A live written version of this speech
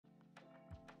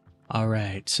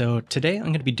Alright, so today I'm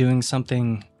going to be doing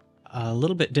something a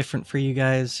little bit different for you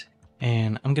guys,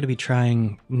 and I'm going to be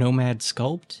trying Nomad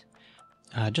Sculpt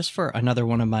just for another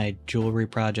one of my jewelry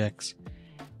projects.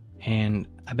 And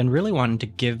I've been really wanting to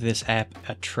give this app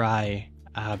a try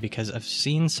because I've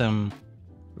seen some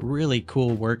really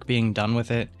cool work being done with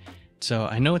it. So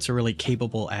I know it's a really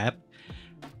capable app,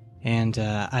 and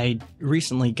I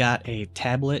recently got a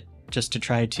tablet just to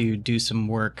try to do some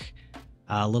work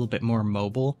a little bit more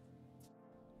mobile.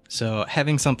 So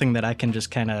having something that I can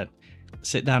just kind of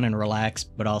sit down and relax,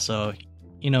 but also,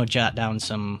 jot down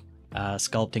some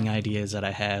sculpting ideas that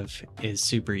I have is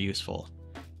super useful.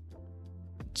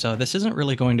 So this isn't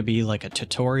really going to be like a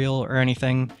tutorial or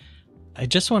anything. I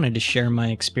just wanted to share my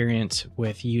experience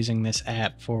with using this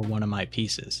app for one of my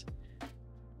pieces.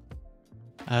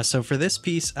 So for this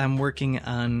piece, I'm working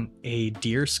on a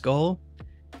deer skull.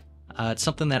 It's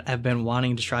something that I've been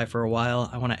wanting to try for a while.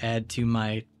 I want to add to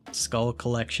my skull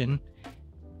collection,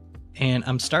 and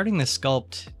I'm starting the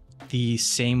sculpt the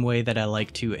same way that I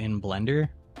like to in Blender,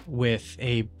 with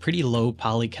a pretty low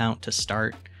poly count to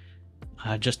start,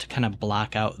 just to kind of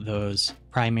block out those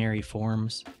primary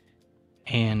forms.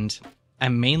 And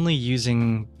I'm mainly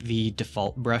using the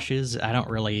default brushes. I don't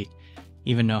really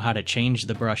even know how to change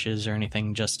the brushes or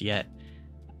anything just yet,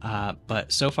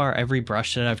 but so far every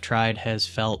brush that I've tried has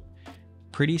felt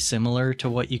pretty similar to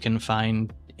what you can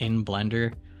find in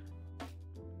Blender.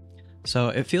 So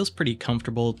it feels pretty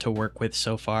comfortable to work with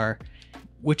so far,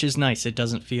 which is nice. It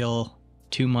doesn't feel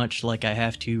too much like I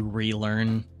have to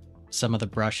relearn some of the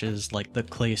brushes, like the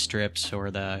clay strips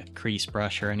or the crease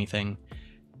brush or anything.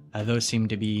 Those seem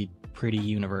to be pretty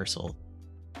universal.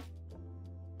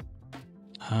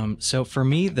 So for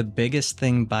me, the biggest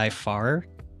thing by far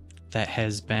that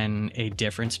has been a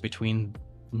difference between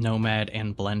Nomad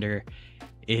and Blender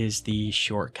is the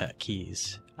shortcut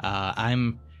keys.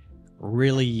 I'm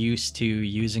really used to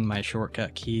using my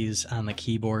shortcut keys on the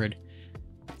keyboard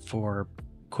for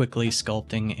quickly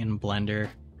sculpting in Blender,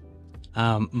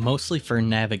 mostly for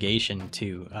navigation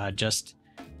too, just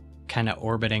kind of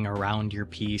orbiting around your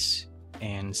piece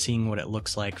and seeing what it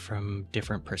looks like from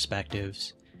different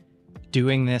perspectives.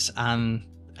 Doing this on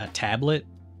a tablet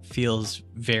feels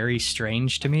very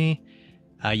strange to me.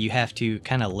 You have to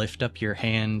kind of lift up your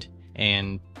hand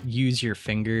and use your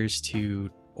fingers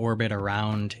to orbit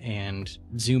around and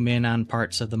zoom in on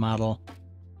parts of the model.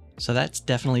 So that's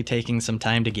definitely taking some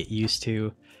time to get used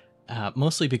to,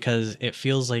 mostly because it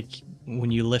feels like when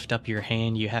you lift up your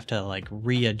hand, you have to like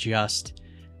readjust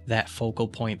that focal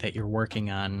point that you're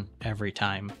working on every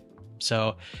time.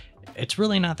 So it's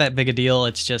really not that big a deal.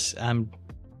 It's just, I'm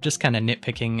just kind of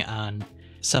nitpicking on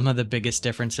some of the biggest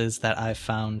differences that I've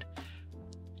found.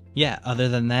 Yeah, other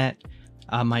than that,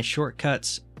 my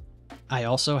shortcuts, I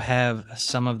also have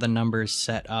some of the numbers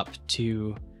set up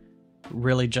to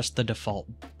really just the default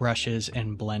brushes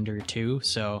in Blender too.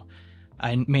 So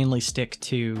I mainly stick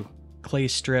to clay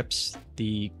strips,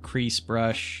 the crease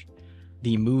brush,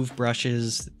 the move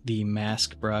brushes, the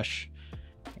mask brush,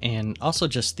 and also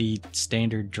just the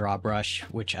standard draw brush,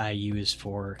 which I use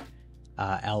for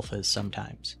alphas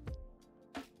sometimes.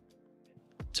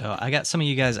 So I got some of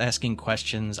you guys asking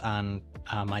questions on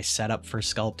my setup for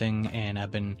sculpting, and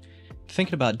I've been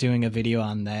thinking about doing a video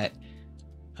on that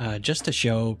just to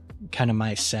show kind of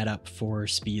my setup for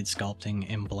speed sculpting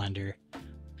in Blender.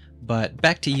 But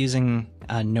back to using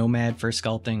Nomad for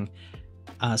sculpting.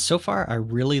 So far I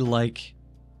really like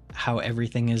how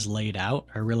everything is laid out.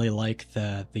 I really like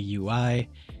the UI.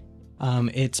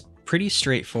 It's pretty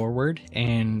straightforward,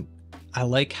 and I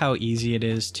like how easy it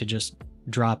is to just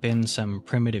drop in some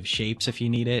primitive shapes if you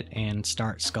need it and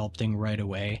start sculpting right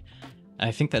away.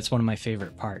 I think that's one of my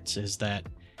favorite parts, is that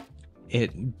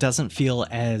it doesn't feel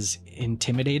as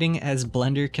intimidating as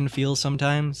Blender can feel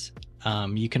sometimes.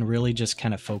 You can really just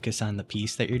kind of focus on the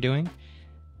piece that you're doing.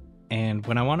 And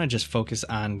when I want to just focus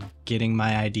on getting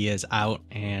my ideas out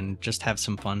and just have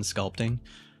some fun sculpting,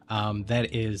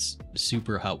 that is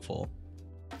super helpful.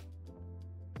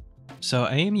 So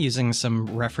I am using some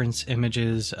reference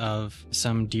images of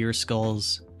some deer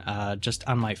skulls just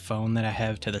on my phone that I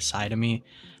have to the side of me.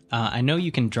 I know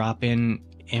you can drop in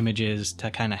images to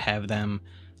kind of have them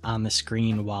on the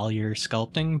screen while you're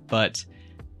sculpting, but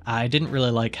I didn't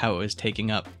really like how it was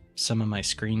taking up some of my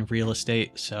screen real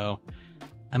estate, so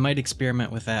I might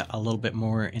experiment with that a little bit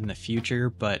more in the future,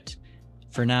 but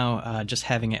for now, just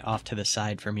having it off to the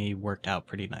side for me worked out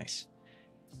pretty nice.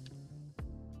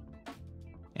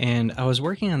 And I was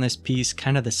working on this piece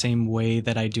kind of the same way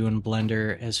that I do in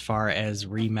Blender as far as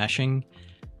remeshing.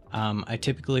 I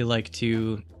typically like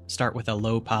to start with a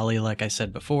low poly like I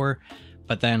said before,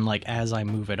 But then like as I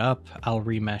move it up, I'll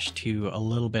remesh to a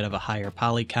little bit of a higher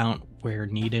poly count where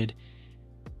needed.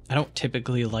 I don't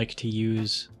typically like to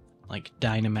use like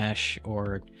Dynamesh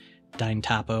or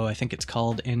Dyntopo, I think it's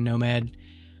called in Nomad.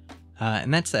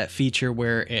 And that's that feature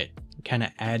where it kind of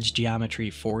adds geometry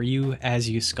for you as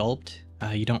you sculpt.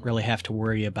 You don't really have to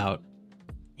worry about,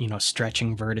 you know,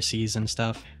 stretching vertices and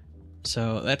stuff.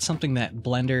 So that's something that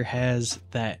Blender has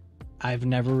that I've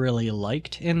never really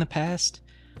liked in the past.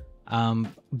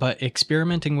 But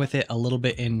experimenting with it a little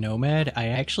bit in Nomad, I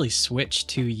actually switched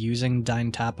to using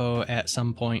Dyntopo at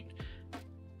some point,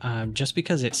 just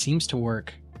because it seems to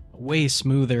work way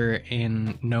smoother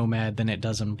in Nomad than it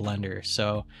does in Blender.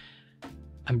 So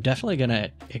I'm definitely going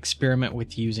to experiment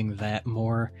with using that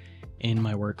more in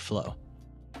my workflow.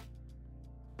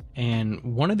 And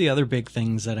one of the other big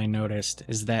things that I noticed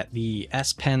is that the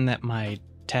S Pen that my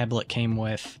tablet came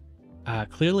with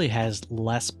clearly has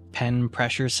less pen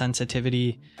pressure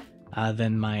sensitivity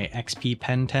than my XP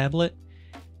Pen tablet,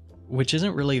 which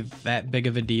isn't really that big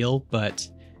of a deal, but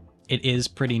it is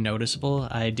pretty noticeable.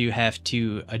 I do have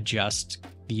to adjust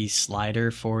the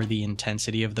slider for the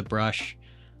intensity of the brush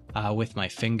with my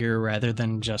finger rather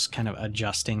than just kind of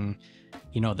adjusting,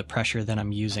 you know, the pressure that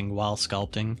I'm using while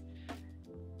sculpting.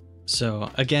 So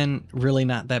again, really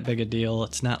not that big a deal.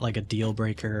 It's not like a deal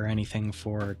breaker or anything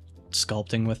for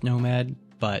sculpting with Nomad,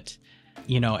 but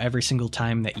you know, every single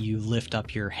time that you lift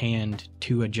up your hand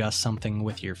to adjust something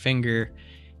with your finger,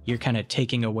 you're kind of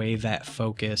taking away that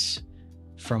focus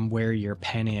from where your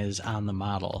pen is on the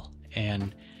model,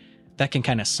 and that can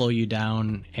kind of slow you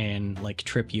down and like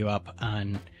trip you up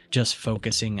on just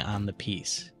focusing on the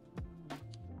piece.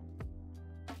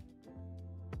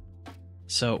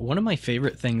 So one of my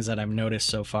favorite things that I've noticed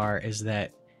so far is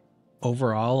that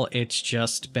overall it's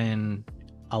just been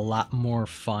a lot more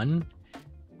fun,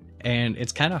 and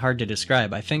it's kind of hard to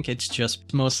describe. I think it's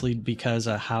just mostly because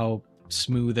of how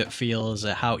smooth it feels,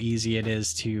 how easy it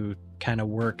is to kind of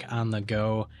work on the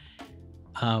go.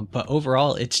 But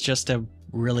overall, it's just a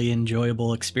really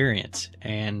enjoyable experience.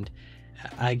 And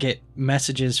I get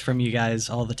messages from you guys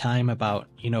all the time about,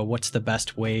 you know, what's the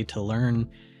best way to learn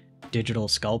digital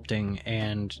sculpting.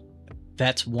 And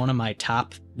that's one of my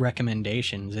top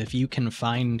recommendations. If you can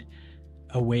find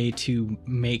a way to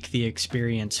make the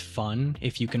experience fun,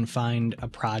 if you can find a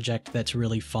project that's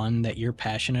really fun that you're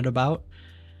passionate about,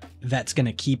 that's going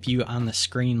to keep you on the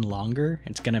screen longer.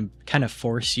 It's going to kind of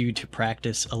force you to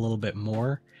practice a little bit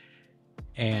more.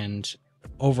 And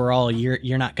overall,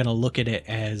 you're not going to look at it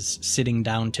as sitting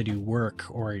down to do work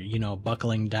or, you know,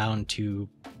 buckling down to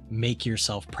make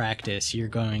yourself practice. You're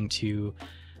going to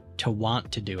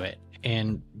want to do it.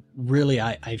 And really,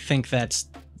 I think that's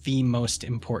the most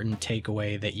important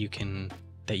takeaway that you can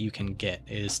get,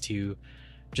 is to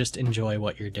just enjoy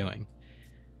what you're doing.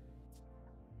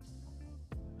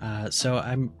 So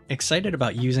I'm excited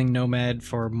about using Nomad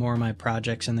for more of my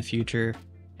projects in the future,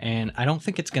 and I don't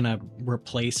think it's gonna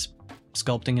replace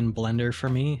sculpting in Blender for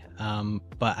me,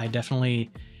 but I definitely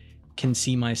can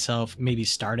see myself maybe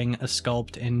starting a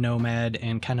sculpt in Nomad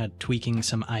and kind of tweaking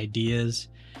some ideas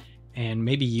and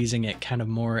maybe using it kind of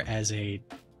more as a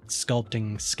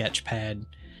sculpting sketch pad,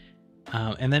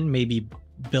 and then maybe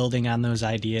building on those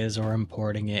ideas or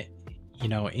importing it, you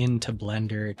know, into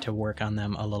Blender to work on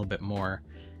them a little bit more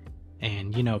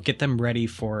and, you know, get them ready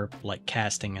for like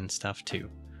casting and stuff too.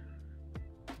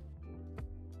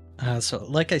 So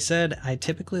like I said, I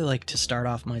typically like to start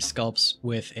off my sculpts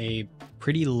with a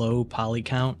pretty low poly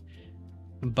count,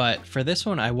 but for this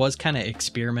one I was kind of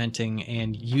experimenting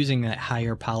and using that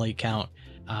higher poly count,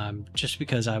 just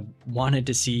because I wanted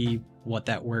to see what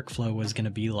that workflow was going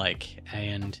to be like.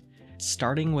 And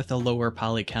starting with a lower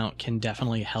poly count can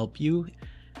definitely help you,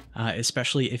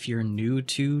 especially if you're new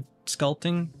to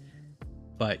sculpting.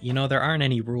 But, you know, there aren't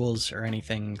any rules or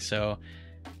anything, so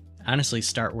honestly,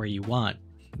 start where you want.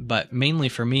 But mainly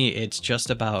for me, it's just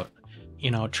about,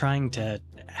 you know, trying to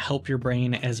help your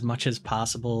brain as much as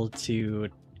possible to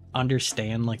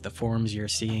understand like the forms you're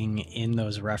seeing in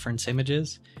those reference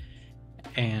images.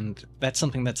 And that's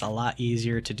something that's a lot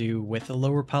easier to do with a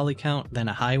lower poly count than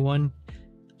a high one.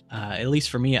 At least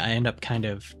for me, I end up kind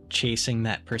of chasing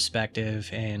that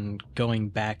perspective and going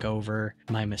back over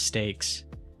my mistakes.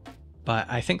 But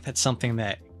I think that's something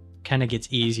that kind of gets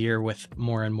easier with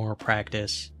more and more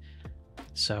practice.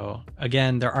 So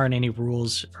again, there aren't any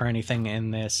rules or anything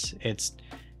in this.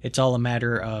 It's all a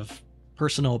matter of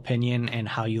personal opinion and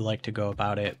how you like to go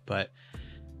about it. But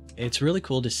it's really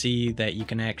cool to see that you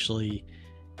can actually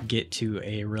get to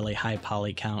a really high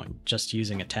poly count just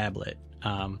using a tablet.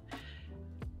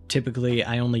 Typically,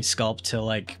 I only sculpt to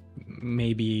like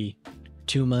maybe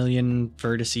 2 million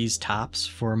vertices tops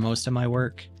for most of my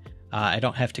work. I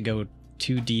don't have to go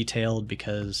too detailed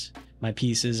because my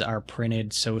pieces are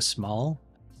printed so small.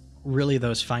 Really,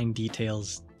 those fine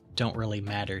details don't really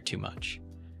matter too much.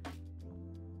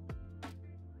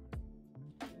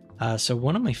 So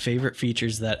one of my favorite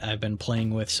features that I've been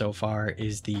playing with so far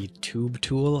is the tube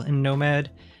tool in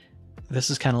Nomad. This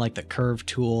is kind of like the curve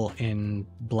tool in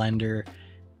Blender,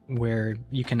 where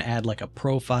you can add like a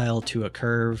profile to a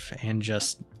curve and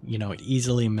just,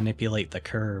 easily manipulate the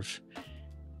curve.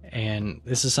 And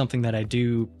this is something that I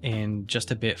do in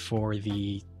just a bit for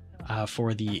the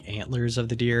antlers of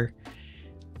the deer.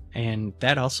 And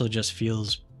that also just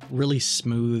feels really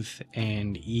smooth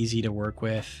and easy to work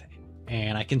with.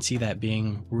 And I can see that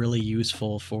being really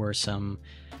useful for some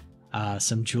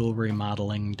jewelry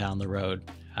modeling down the road,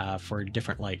 for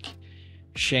different like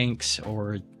shanks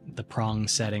or the prong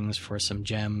settings for some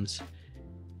gems.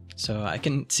 So I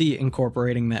can see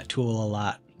incorporating that tool a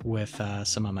lot with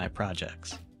some of my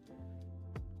projects.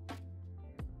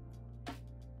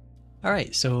 All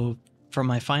right, so for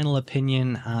my final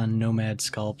opinion on Nomad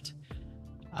Sculpt,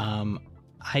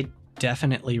 I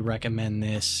definitely recommend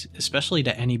this, especially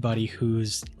to anybody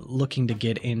who's looking to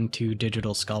get into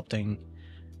digital sculpting.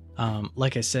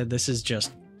 Like I said, this is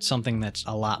just something that's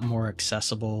a lot more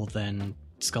accessible than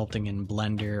sculpting in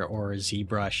Blender or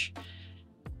ZBrush.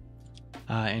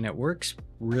 And it works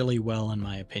really well in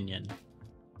my opinion.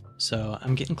 So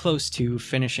I'm getting close to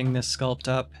finishing this sculpt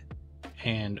up,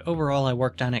 and overall I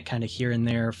worked on it kind of here and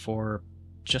there for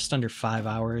just under 5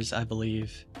 hours, I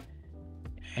believe.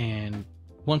 And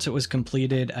once it was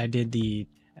completed, I did the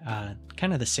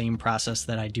kind of the same process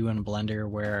that I do in Blender,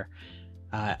 where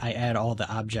I add all the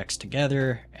objects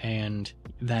together and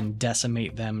then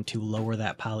decimate them to lower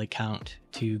that poly count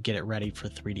to get it ready for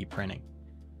 3D printing.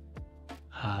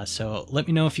 So let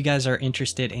me know if you guys are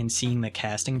interested in seeing the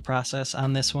casting process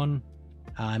on this one.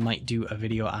 I might do a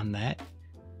video on that.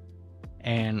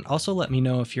 And also let me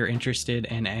know if you're interested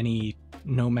in any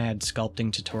Nomad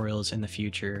sculpting tutorials in the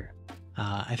future.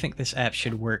 I think this app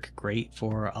should work great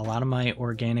for a lot of my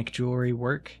organic jewelry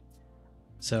work.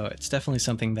 So it's definitely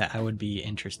something that I would be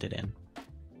interested in.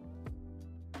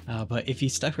 But if you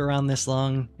stuck around this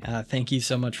long, thank you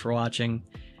so much for watching,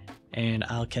 and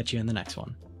I'll catch you in the next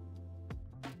one.